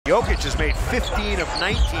Jokic has made 15 of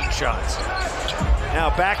 19 shots.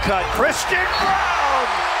 Now back cut, Christian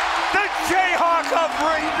Braun, the Jayhawk of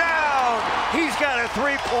renown. He's got a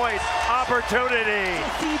three-point opportunity.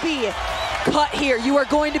 CB, cut here. You are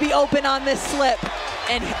going to be open on this slip.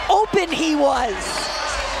 And open he was.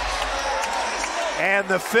 And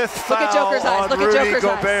the fifth foul Look at Joker's eyes. on Look at Rudy Joker's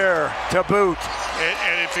Gobert to boot.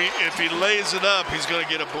 And if he lays it up, he's going to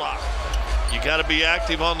get a block. You got to be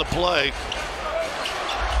active on the play.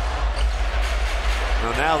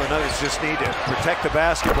 Well, now the Nuggets just need to protect the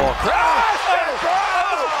basketball.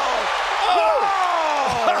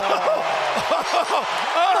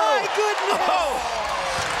 My goodness.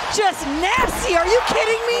 Just nasty. Are you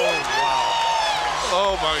kidding me?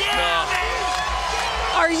 Oh my God.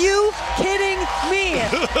 Are you kidding me?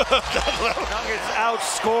 Nuggets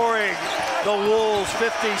outscoring the Wolves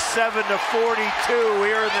 57-42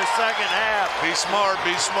 here in the second half. Be smart,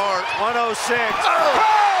 be smart. 106. Oh,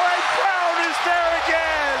 and Braun is there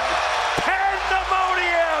again.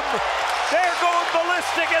 Pandemonium. They're going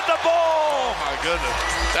ballistic at the ball. Oh my goodness.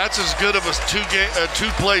 That's as good of a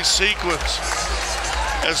two-play sequence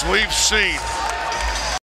as we've seen.